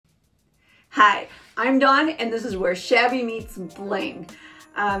Hi, I'm Dawn and this is where Shabby meets Bling.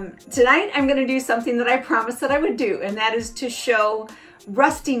 Tonight I'm going to do something that I promised that I would do, and that is to show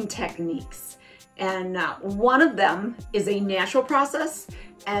rusting techniques. And one of them is a natural process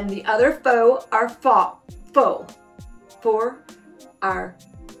and the other faux are faux.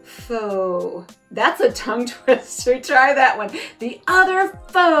 That's a tongue twister. Try that one. The other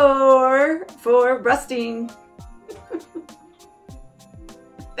faux for rusting.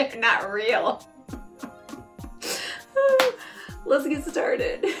 They're not real. Let's get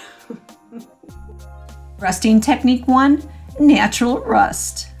started. Rusting technique 1, natural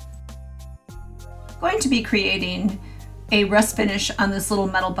rust. Going to be creating a rust finish on this little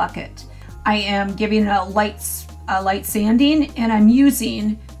metal bucket. I am giving it a light sanding, and I'm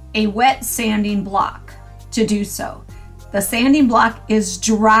using a wet sanding block to do so. The sanding block is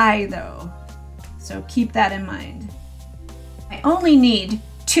dry though, so keep that in mind. I only need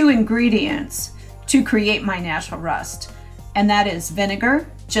 2 ingredients to create my natural rust, and that is vinegar,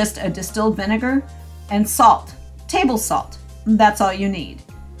 just a distilled vinegar, and salt, table salt. That's all you need.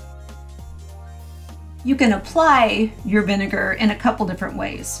 You can apply your vinegar in a couple different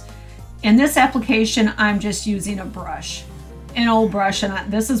ways. In this application, I'm just using a brush, an old brush, and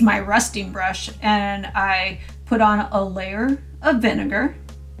this is my rusting brush, and I put on a layer of vinegar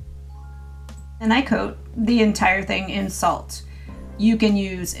and I coat the entire thing in salt. You can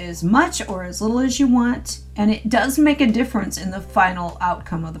use as much or as little as you want, and it does make a difference in the final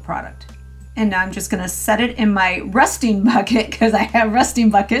outcome of the product. And now I'm just going to set it in my rusting bucket because I have rusting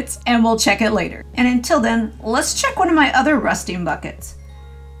buckets, and we'll check it later. And until then, let's check one of my other rusting buckets.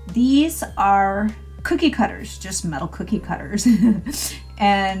 These are cookie cutters, just metal cookie cutters.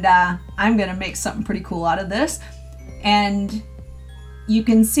 And I'm going to make something pretty cool out of this. And you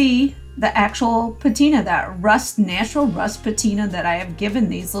can see the actual patina, that natural rust patina that I have given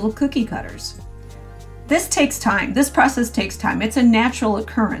these little cookie cutters. This takes time. This process takes time. It's a natural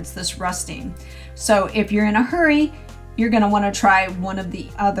occurrence, this rusting. So if you're in a hurry, you're going to want to try one of the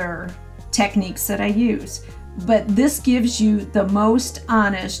other techniques that I use. But this gives you the most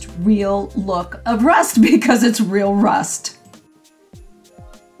honest, real look of rust because it's real rust.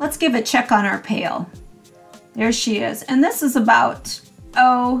 Let's give a check on our pail. There she is. And this is about,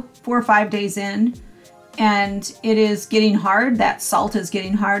 4 or 5 days in. And it is getting hard. That salt is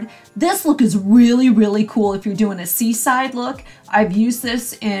getting hard. This look is really, really cool if you're doing a seaside look. I've used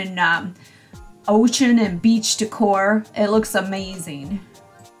this in ocean and beach decor. It looks amazing.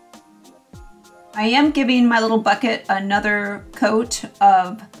 I am giving my little bucket another coat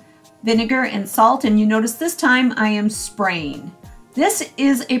of vinegar and salt, and you notice this time I am spraying. This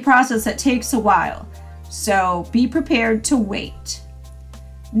is a process that takes a while, so be prepared to wait.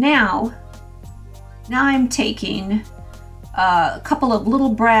 Now I'm taking a couple of little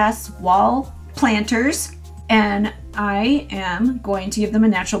brass wall planters, and I am going to give them a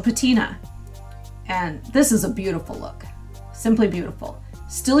natural patina. And this is a beautiful look, simply beautiful.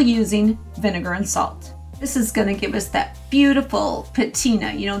 Still using vinegar and salt. This is going to give us that beautiful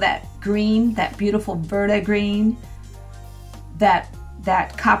patina, you know, that green, that beautiful Verde green that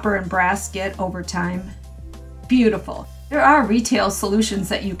copper and brass get over time. Beautiful. There are retail solutions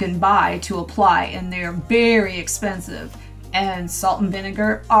that you can buy to apply, and they're very expensive, and salt and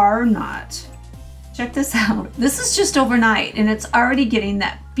vinegar are not. Check this out. This is just overnight and it's already getting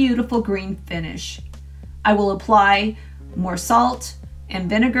that beautiful green finish. I will apply more salt and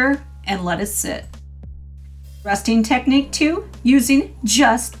vinegar and let it sit. Rusting technique 2, using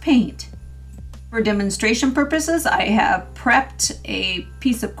just paint. For demonstration purposes, I have prepped a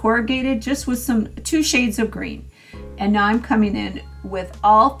piece of corrugated just with 2 shades of green. And now I'm coming in with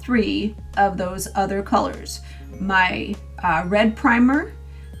all 3 of those other colors. My red primer,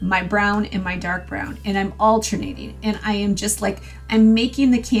 my brown, and my dark brown. And I'm alternating. And I am just like, I'm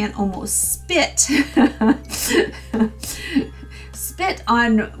making the can almost spit. Spit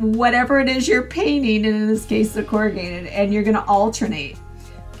on whatever it is you're painting, and in this case the corrugated, and you're going to alternate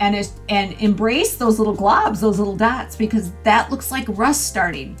and embrace those little globs, those little dots, because that looks like rust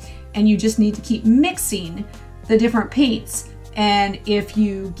starting, and you just need to keep mixing the different paints. And if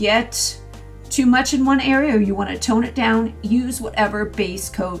you get too much in one area or you want to tone it down, use whatever base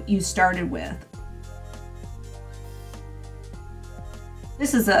coat you started with.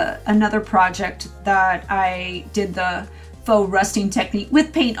 This is another project that I did the faux rusting technique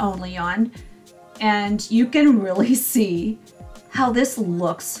with paint only on, and you can really see how this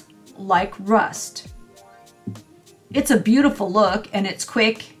looks like rust. It's a beautiful look, and it's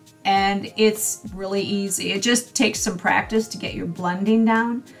quick, and it's really easy. It just takes some practice to get your blending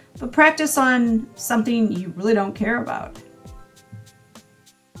down, but practice on something you really don't care about.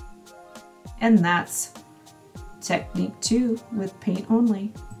 And that's technique 2 with paint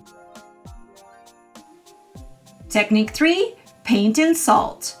only. Technique 3, paint and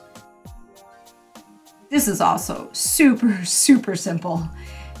salt. This is also super, super simple.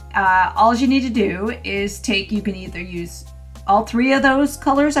 All you need to do is you can either use all 3 of those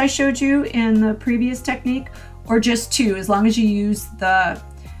colors I showed you in the previous technique, or just 2, as long as you use the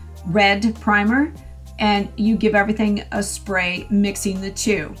red primer and you give everything a spray mixing the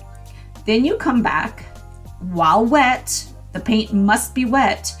 2. Then you come back while wet, the paint must be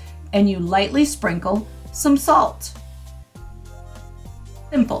wet, and you lightly sprinkle some salt.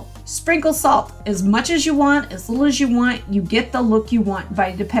 Simple. Sprinkle salt as much as you want, as little as you want. You get the look you want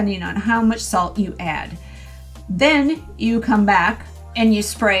by depending on how much salt you add. Then you come back and you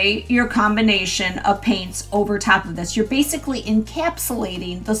spray your combination of paints over top of this. You're basically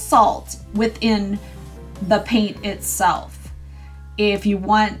encapsulating the salt within the paint itself. If you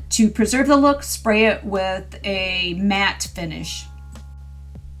want to preserve the look, spray it with a matte finish.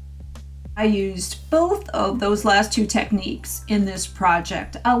 I used both of those last 2 techniques in this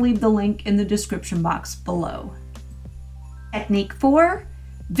project. I'll leave the link in the description box below. Technique 4,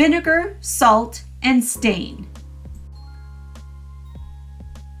 vinegar, salt, and stain.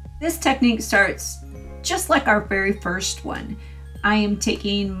 This technique starts just like our very first one. I am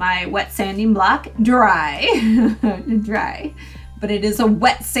taking my wet sanding block, dry, but it is a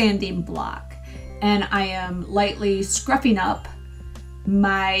wet sanding block, and I am lightly scruffing up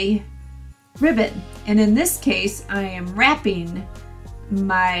my ribbon. And in this case, I am wrapping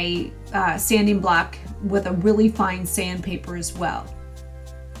my sanding block with a really fine sandpaper as well.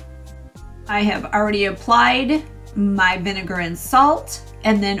 I have already applied my vinegar and salt,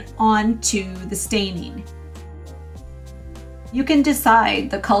 and then on to the staining. You can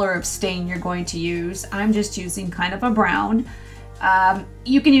decide the color of stain you're going to use. I'm just using kind of a brown.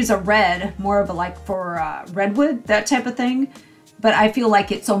 You can use a red, more of a like for redwood, that type of thing. But I feel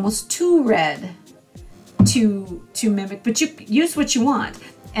like it's almost too red to mimic, but you use what you want.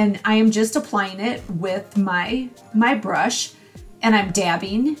 And I am just applying it with my brush, and I'm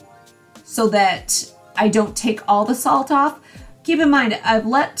dabbing so that I don't take all the salt off. Keep in mind, I've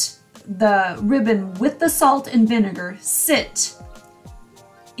let the ribbon with the salt and vinegar sit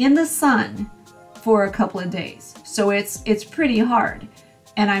in the sun for a couple of days. So it's pretty hard.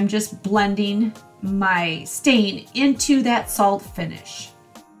 And I'm just blending my stain into that salt finish.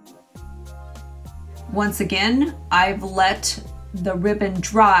 Once again, I've let the ribbon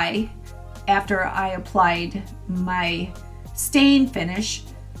dry after I applied my stain finish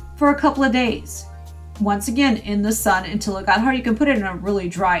for a couple of days. Once again, in the sun until it got hard. You can put it in a really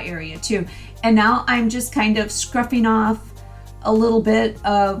dry area too. And now I'm just kind of scruffing off a little bit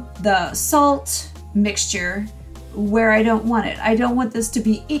of the salt mixture where I don't want it. I don't want this to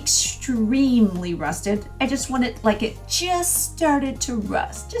be extremely rusted. I just want it like it just started to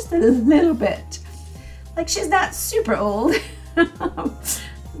rust, just a little bit. Like she's not super old,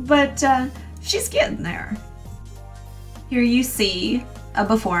 but she's getting there. Here you see a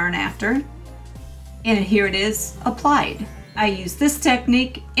before and after, and here it is applied. I use this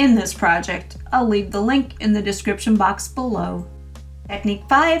technique in this project. I'll leave the link in the description box below. Technique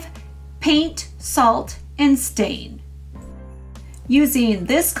 5, paint, salt, and stain. Using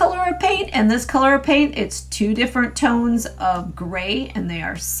this color of paint and this color of paint, it's 2 different tones of gray, and they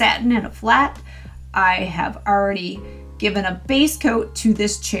are satin and a flat. I have already given a base coat to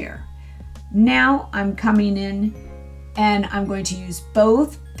this chair. Now I'm coming in and I'm going to use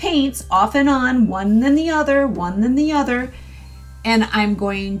both paints off and on, one then the other, one then the other, and I'm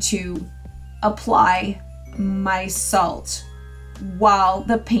going to apply my salt while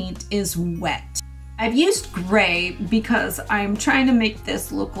the paint is wet. I've used gray because I'm trying to make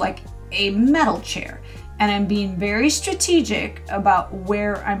this look like a metal chair, and I'm being very strategic about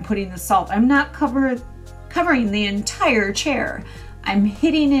where I'm putting the salt. I'm not covering the entire chair. I'm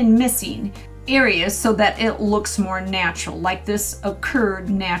hitting and missing areas so that it looks more natural, like this occurred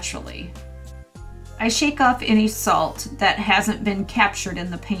naturally. I shake off any salt that hasn't been captured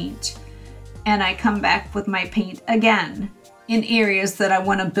in the paint, and I come back with my paint again in areas that I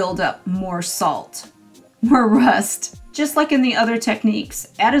want to build up more salt, more rust. Just like in the other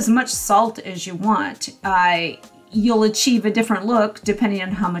techniques, add as much salt as you want. You'll achieve a different look depending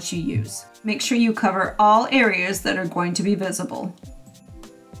on how much you use. Make sure you cover all areas that are going to be visible.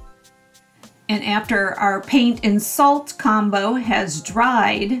 And after our paint and salt combo has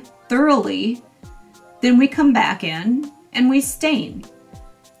dried thoroughly, then we come back in and we stain.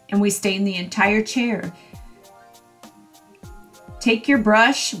 And we stain the entire chair. Take your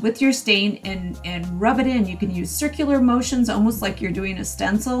brush with your stain and rub it in. You can use circular motions, almost like you're doing a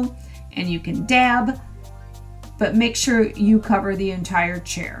stencil, and you can dab, but make sure you cover the entire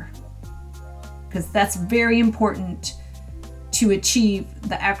chair, because that's very important to achieve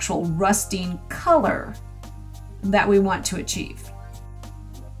the actual rusting color that we want to achieve.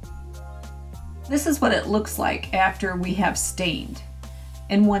 This is what it looks like after we have stained.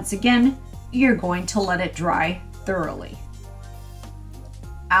 And once again, you're going to let it dry thoroughly.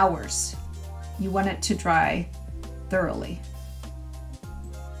 Hours. You want it to dry thoroughly.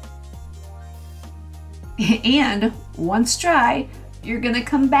 And once dry, you're gonna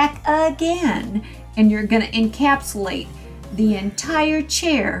come back again and you're gonna encapsulate the entire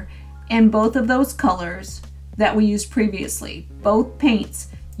chair in both of those colors that we used previously, both paints.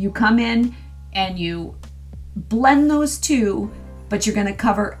 You come in and you blend those two, but you're gonna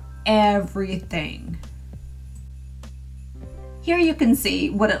cover everything. Here you can see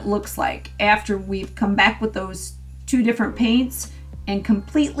what it looks like after we've come back with those two different paints and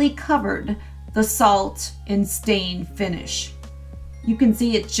completely covered the salt and stain finish. You can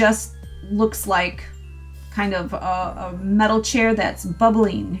see it just looks like kind of a metal chair that's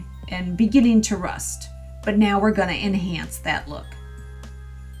bubbling and beginning to rust. But now we're gonna enhance that look.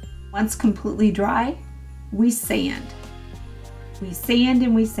 Once completely dry, we sand. We sand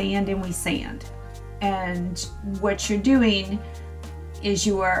and we sand and we sand. And what you're doing is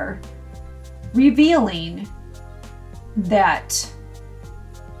you are revealing that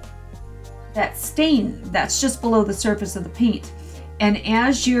stain that's just below the surface of the paint. And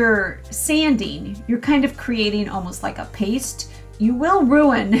as you're sanding, you're kind of creating almost like a paste. You will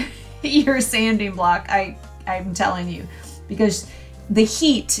ruin your sanding block, I'm telling you, because the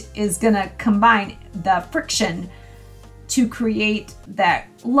heat is gonna combine the friction to create that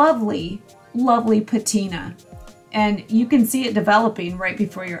lovely, lovely patina. And you can see it developing right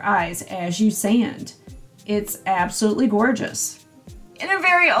before your eyes as you sand. It's absolutely gorgeous. In a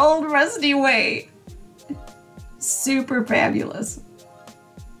very old, rusty way. Super fabulous.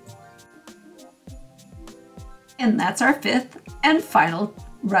 And that's our fifth and final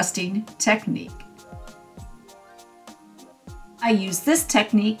rusting technique. I use this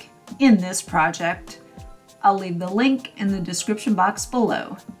technique in this project. I'll leave the link in the description box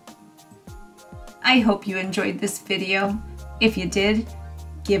below. I hope you enjoyed this video. If you did,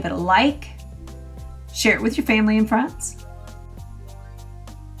 give it a like, share it with your family and friends.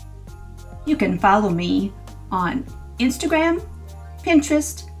 You can follow me on Instagram,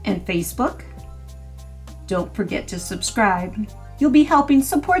 Pinterest, and Facebook. Don't forget to subscribe. You'll be helping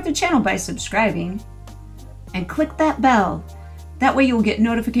support the channel by subscribing. And click that bell. That way you'll get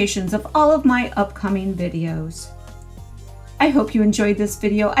notifications of all of my upcoming videos. I hope you enjoyed this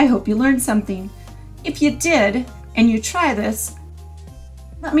video. I hope you learned something. If you did, and you try this,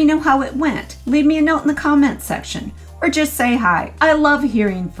 let me know how it went. Leave me a note in the comments section, or just say hi. I love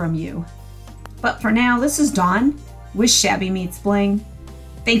hearing from you. But for now, this is Dawn with Shabby Meets Bling.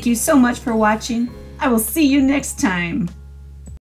 Thank you so much for watching. I will see you next time.